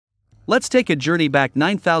Let's take a journey back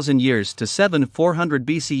 9,000 years to 7400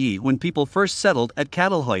 BCE when people first settled at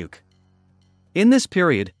Çatalhöyük. In this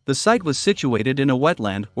period, the site was situated in a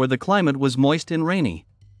wetland where the climate was moist and rainy.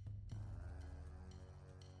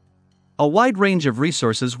 A wide range of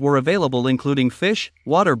resources were available, including fish,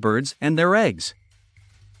 water birds, and their eggs.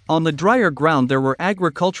 On the drier ground there were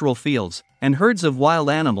agricultural fields, and herds of wild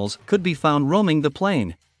animals could be found roaming the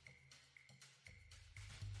plain.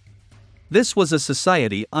 This was a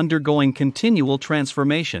society undergoing continual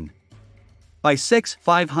transformation. By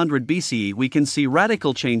 500 BCE we can see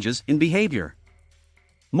radical changes in behavior.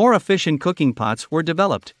 More efficient cooking pots were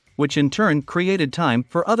developed, which in turn created time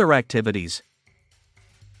for other activities.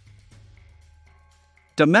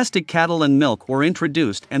 Domestic cattle and milk were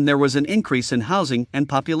introduced, and there was an increase in housing and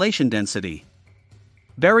population density.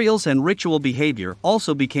 Burials and ritual behavior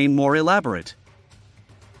also became more elaborate.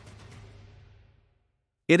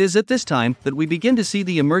 It is at this time that we begin to see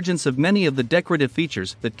the emergence of many of the decorative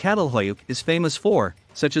features that Çatalhöyük is famous for,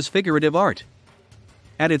 such as figurative art.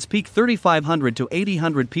 At its peak, 3,500 to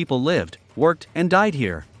 8,000 people lived, worked, and died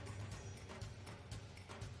here.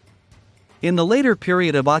 In the later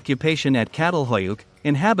period of occupation at Çatalhöyük,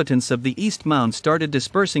 inhabitants of the East Mound started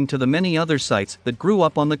dispersing to the many other sites that grew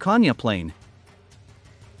up on the Konya Plain.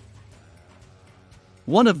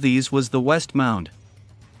 One of these was the West Mound.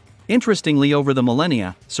 Interestingly, over the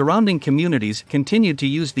millennia, surrounding communities continued to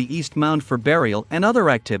use the East Mound for burial and other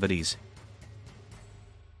activities.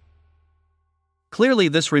 Clearly,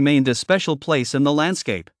 this remained a special place in the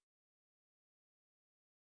landscape.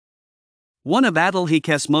 One of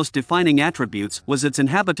Çatalhöyük's most defining attributes was its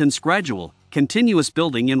inhabitants' gradual, continuous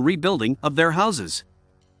building and rebuilding of their houses.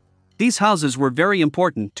 These houses were very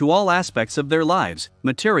important to all aspects of their lives: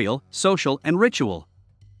 material, social, and ritual.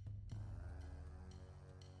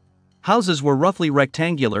 Houses were roughly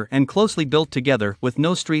rectangular and closely built together with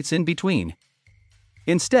no streets in between.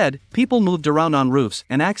 Instead, people moved around on roofs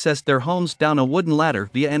and accessed their homes down a wooden ladder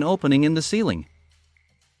via an opening in the ceiling.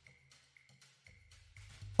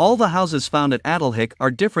 All the houses found at Çatalhöyük are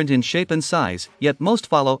different in shape and size, yet most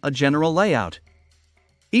follow a general layout.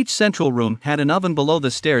 Each central room had an oven below the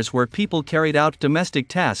stairs where people carried out domestic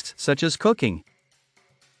tasks such as cooking.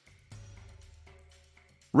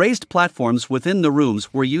 Raised platforms within the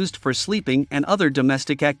rooms were used for sleeping and other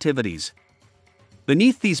domestic activities.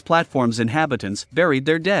 Beneath these platforms, inhabitants buried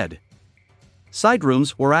their dead. Side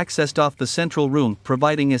rooms were accessed off the central room,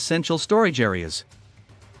 providing essential storage areas.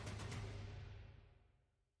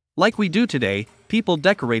 Like we do today, people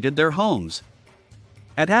decorated their homes.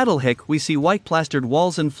 At Çatalhöyük we see white plastered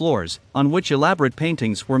walls and floors, on which elaborate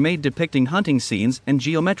paintings were made depicting hunting scenes and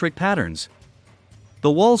geometric patterns.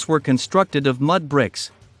 The walls were constructed of mud bricks.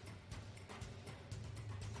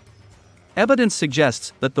 Evidence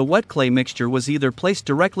suggests that the wet clay mixture was either placed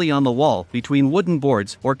directly on the wall between wooden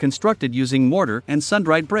boards or constructed using mortar and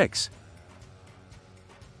sun-dried bricks.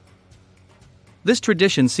 This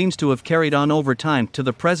tradition seems to have carried on over time to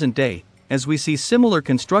the present day, as we see similar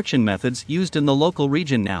construction methods used in the local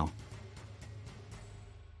region now.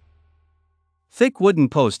 Thick wooden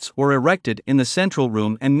posts were erected in the central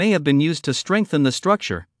room and may have been used to strengthen the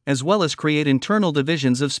structure, as well as create internal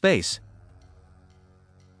divisions of space.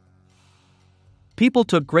 People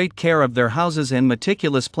took great care of their houses, and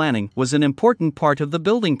meticulous planning was an important part of the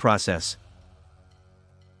building process.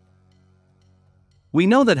 We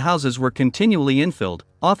know that houses were continually infilled,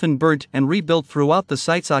 often burnt and rebuilt throughout the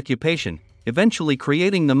site's occupation, eventually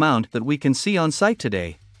creating the mound that we can see on site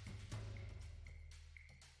today.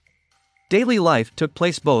 Daily life took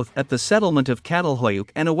place both at the settlement of Çatalhöyük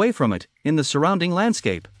and away from it, in the surrounding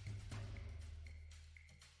landscape.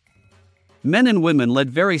 Men and women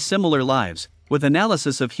led very similar lives, with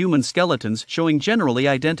analysis of human skeletons showing generally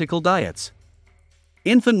identical diets.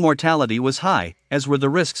 Infant mortality was high, as were the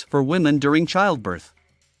risks for women during childbirth.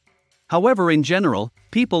 However, in general,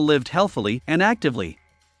 people lived healthily and actively.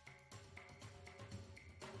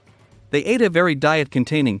 They ate a varied diet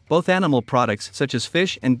containing both animal products such as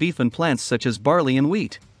fish and beef and plants such as barley and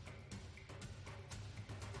wheat.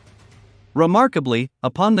 Remarkably,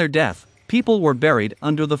 upon their death, people were buried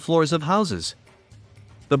under the floors of houses.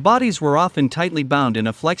 The bodies were often tightly bound in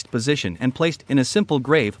a flexed position and placed in a simple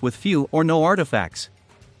grave with few or no artifacts.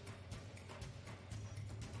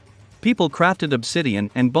 People crafted obsidian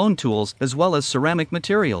and bone tools as well as ceramic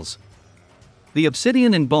materials. The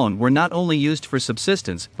obsidian and bone were not only used for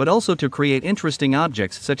subsistence but also to create interesting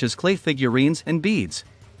objects such as clay figurines and beads.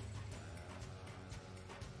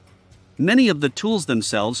 Many of the tools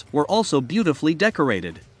themselves were also beautifully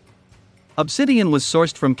decorated. Obsidian was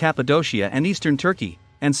sourced from Cappadocia and eastern Turkey,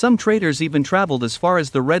 and some traders even traveled as far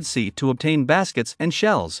as the Red Sea to obtain baskets and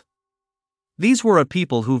shells. These were a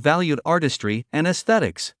people who valued artistry and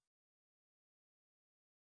aesthetics.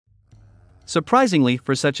 Surprisingly,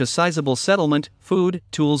 for such a sizable settlement, food,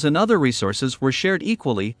 tools and other resources were shared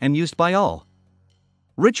equally and used by all.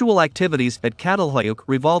 Ritual activities at Çatalhöyük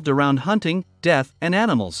revolved around hunting, death, and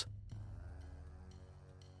animals.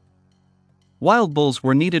 Wild bulls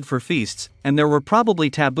were needed for feasts, and there were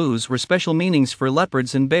probably taboos or special meanings for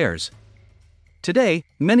leopards and bears. Today,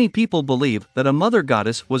 many people believe that a mother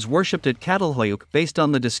goddess was worshipped at Çatalhöyük based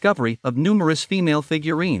on the discovery of numerous female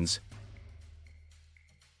figurines.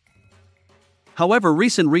 However,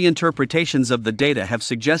 recent reinterpretations of the data have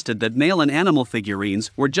suggested that male and animal figurines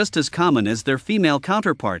were just as common as their female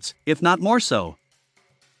counterparts, if not more so.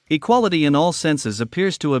 Equality in all senses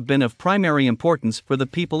appears to have been of primary importance for the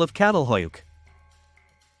people of Çatalhöyük.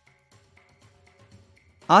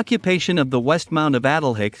 Occupation of the West Mound of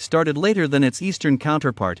Çatalhöyük started later than its eastern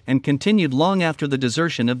counterpart and continued long after the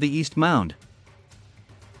desertion of the East Mound.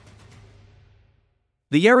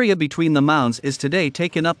 The area between the mounds is today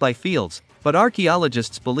taken up by fields, but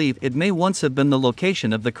archaeologists believe it may once have been the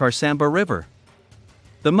location of the Çarşamba River.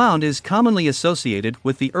 The mound is commonly associated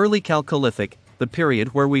with the early Chalcolithic, the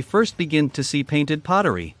period where we first begin to see painted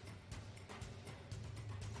pottery.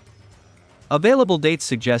 Available dates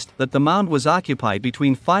suggest that the mound was occupied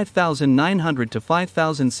between 5900 to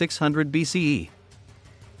 5600 BCE.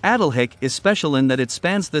 Çatalhöyük is special in that it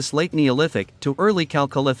spans this late Neolithic to early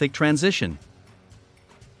Chalcolithic transition.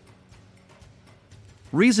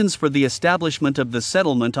 Reasons for the establishment of the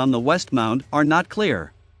settlement on the West Mound are not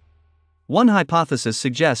clear. One hypothesis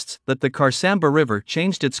suggests that the Çarşamba River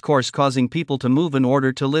changed its course, causing people to move in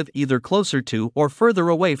order to live either closer to or further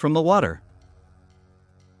away from the water.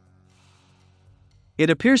 It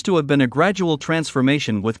appears to have been a gradual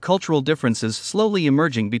transformation, with cultural differences slowly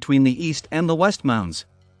emerging between the East and the West Mounds.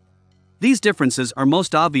 These differences are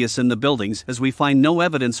most obvious in the buildings, as we find no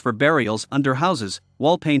evidence for burials under houses,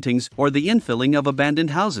 wall paintings, or the infilling of abandoned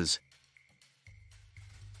houses.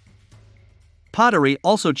 Pottery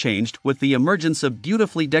also changed with the emergence of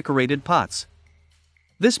beautifully decorated pots.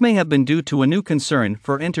 This may have been due to a new concern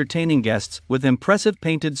for entertaining guests with impressive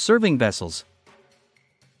painted serving vessels.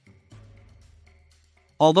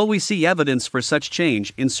 Although we see evidence for such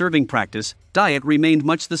change in serving practice, diet remained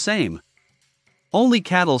much the same. Only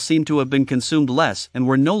cattle seem to have been consumed less and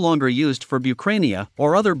were no longer used for bucrania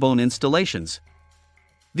or other bone installations.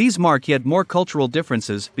 These mark yet more cultural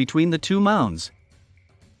differences between the two mounds.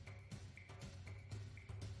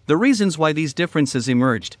 The reasons why these differences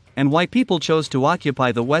emerged, and why people chose to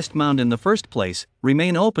occupy the West Mound in the first place,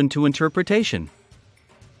 remain open to interpretation.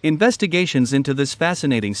 Investigations into this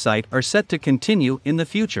fascinating site are set to continue in the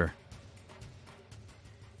future.